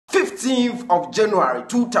15th of January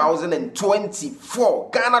 2024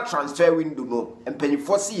 Ghana transfer window no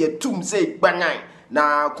empenifo see ye tum say bangan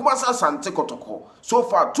na Kumasi Asante Kotoko. So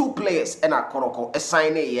far 2 players and a Kotoko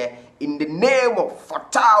assign here in the name of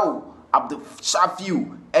Fatau Abdul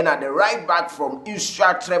Shafiu and at the right back from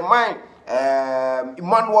Isha Tremai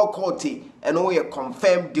Emmanuel Korte and all your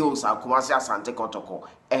confirmed deals at Kumasi Asante Kotoko.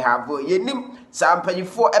 I have yenim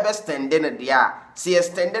sampanifo ebe stenden dia see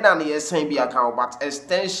extended and yes be account but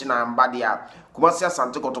extension and badia Kumasi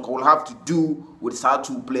Asante Kotoko will have to do with our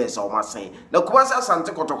 2 players or must say now Kumasi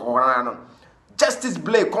Asante Kotoko Justice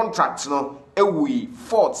Blay contract no we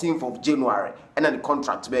 14th of January and then the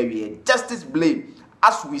contract be Justice Blay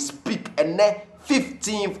as we speak and then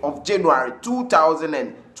 15th of January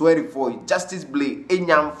 2024 Justice Blay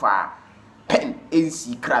enyamfa pen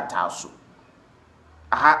NC krataso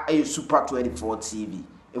aha a Super 24 TV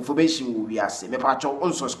information will be as me pacho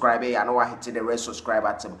unsubscribe and no hit the rest subscribe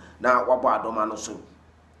button now wabo adoma no so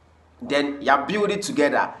then ya build it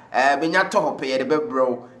together menya to hope ye the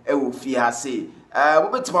bro e wo fi ase we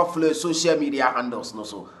betima follow social media handles no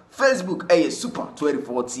so Facebook Super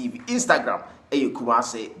 24 TV Instagram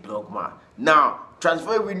Kumasi blogma now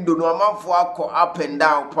transfer window no amanfo akọ up and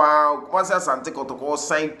down pa Kumasi Asante Kotoko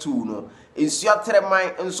sign 2 no Insua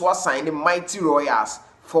Tremai nso assign the Mighty Royals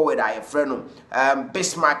forward I friend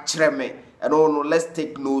Bismarck Treme and no let's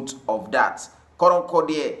take note of that Koroko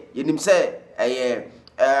de yenim say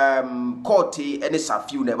Korte and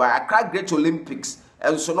Safiu never Accra Great Olympics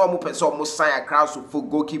and so no mo person mo sign Accra so for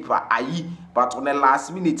goalkeeper ayi but on the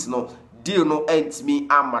last minute no deal no ent me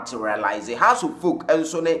and materialize House of Folk and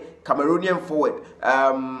so ne Cameroonian forward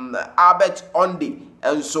Albert Ondi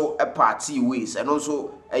and so a party ways and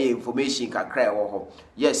also information can cry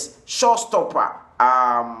yes showstopper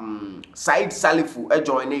Said Salifu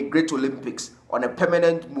joining Great Olympics on a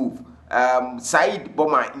permanent move Said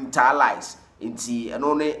Boma interlies inti and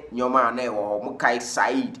only nyoma na wo mukai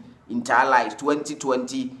Said interlies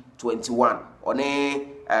 2020-21 on a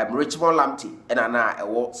Richmond Lamptey and ana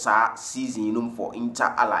award sa season for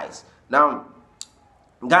Inter Allies. Now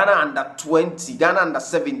Ghana under 20, Ghana under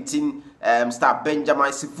 17 star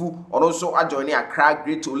Benjamin Sifu and also joining Accra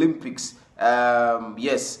Great Olympics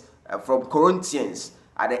yes from Corinthians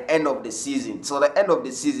at the end of the season. Till the end of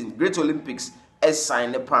the season Great Olympics is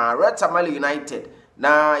signed upon Red Tamale United.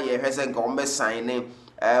 Now ye hesen kombe signing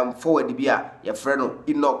forward bia ye friend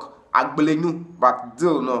Enoch Agbelenu but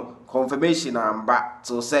still no confirmation and back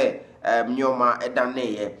to say nyoma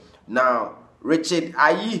edane now Richard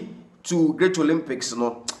Ayi to Great Olympics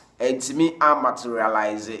no and to me I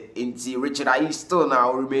materialize it into Richard Ayi still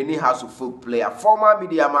now remaining House of Folk player former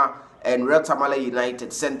Midiama and Red Tamale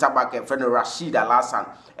United centre back and friend Rashid Alasan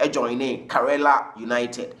joining Karela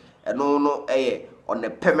United and no on a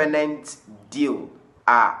permanent deal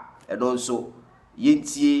and also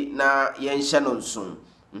yintie na yenshanon soon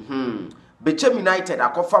Bechem United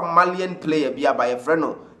akofa Malian player bia by a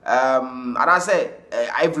friend and I say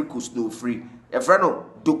Ivory Coast no free a friend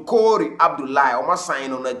Dokori Abdullah almost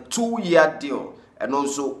sign on a 2-year deal and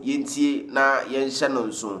also yintie na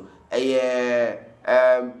yenshanon soon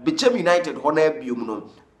Bechem United honor bium no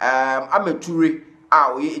amaturi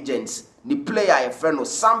agents ni player a friend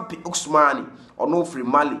Sampi Oxmani or no free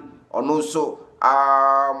Mali or no so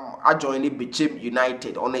I joined Bechem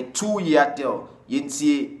United on a 2-year deal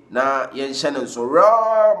yintie na yenshanon so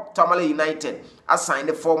Rob Tamale United assigned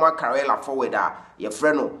the former Karela forward your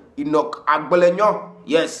friend Enoch Agbelenyo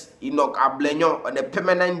yes Enoch Agbelenyo on a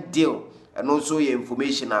permanent deal and also your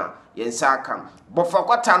information yensaka but for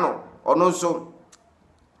Kwatano and also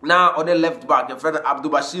now on the left back your friend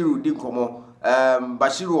Abdul Bashiru Dinkomo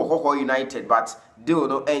Bashiru Hoho United but deal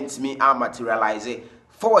no ends me materialize it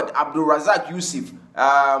forward Abdul Razak Yusuf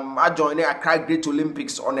I joined Accra Great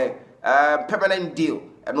Olympics on a permanent deal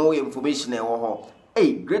and all information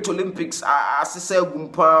hey Great Olympics Asise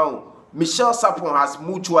Gumpao Michelle Sapon has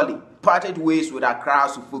mutually parted ways with Accra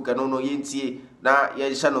Sufuk and no yentie na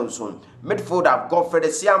yenshanon son midfielder Godfrey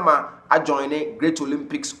Siama I joined Great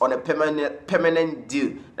Olympics on a permanent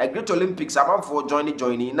deal like Great Olympics I'm for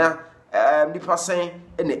joining na the person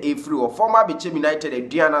in the A3 or former Bechem United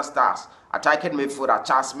Diana Stars attacking midfielder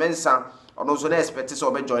Charles Mensah and also the expected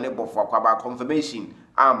to join it for confirmation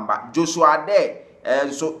but Joshua there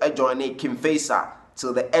and so joining Kim Faisa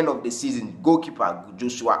till the end of the season goalkeeper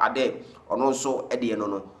Joshua Ade and also Eddie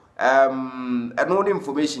Enono and no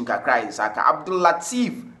information kakra Isaka Abdul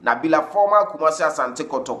Latif Nabila former Kumasi Asante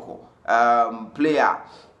Kotoko player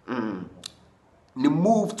the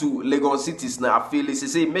move to Lagos Cities now I feel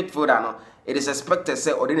is say midfielder no it is expected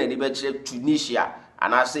say ordinary Tunisia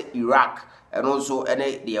and I say Iraq and also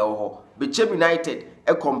any the Bechem United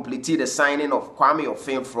completed the signing of Kwame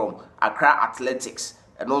Ofin from Accra Athletics,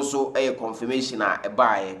 and also a confirmation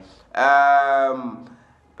by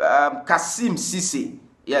Kasim Sisi.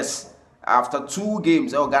 Yes, after 2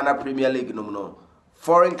 games of Ghana Premier League,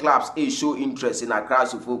 foreign clubs show interest in Accra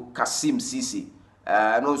Suffolk. Kasim Sisi,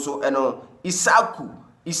 and also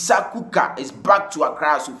Isakuka is back to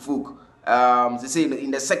Accra Suffolk. They say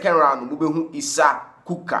in the second round, Mubehu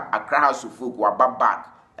Isakuka Accra Suffolk were back.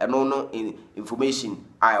 And no information.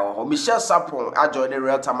 Michel Sapon joined the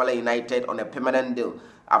Real Tamale United on a permanent deal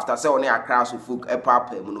after selling Accra Suffolk a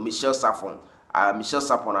paper. Michel Sapon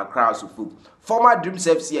Accra Suffolk. Former Dreams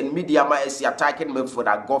FC and Mediama SC attacking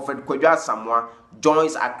midfielder Godfred Kwadwa Samoa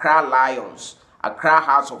joins Accra Lions, Accra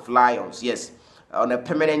House of Lions. Yes, on a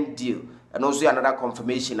permanent deal. And also another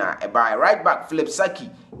confirmation by right back Philip Saki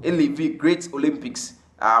leave Great Olympics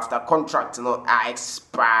after contract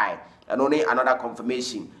expire. And only another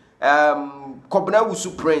confirmation. Kobna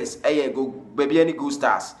Wusu Prince, go baby any Go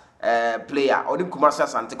Stars player, or the Kumasi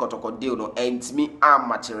Asante Kotoko deal no and me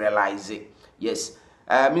materialize it. Yes.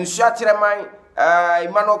 Minsua Tiremai,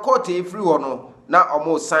 Emmanuel Kote free no now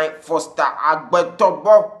almost signed Foster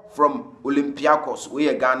Agbetobo from Olympiacos. We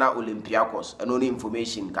are Ghana Olympiacos. And only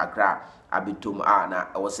information kakra abitum na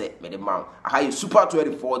I was say medemount. I Super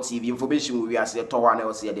 24 TV information we are say to one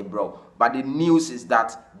else here the bro. But the news is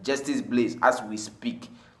that Justice Blay, as we speak,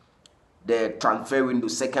 the transfer window,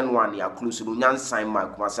 second one, you are close to Nyan sign my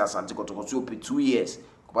Kumasi Asante Kotoko. So, 2 years,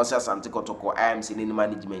 Kumasi Asante Kotoko, I am seeing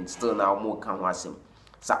management, still now more can was him.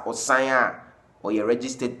 So, or sign or your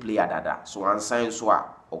registered player, dada. So, one sign so,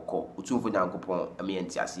 or Utu for Yankopon, a me and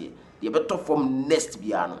Tiasi. The better from next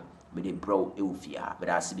piano, but the bro, Eufia, but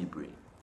I see be brave.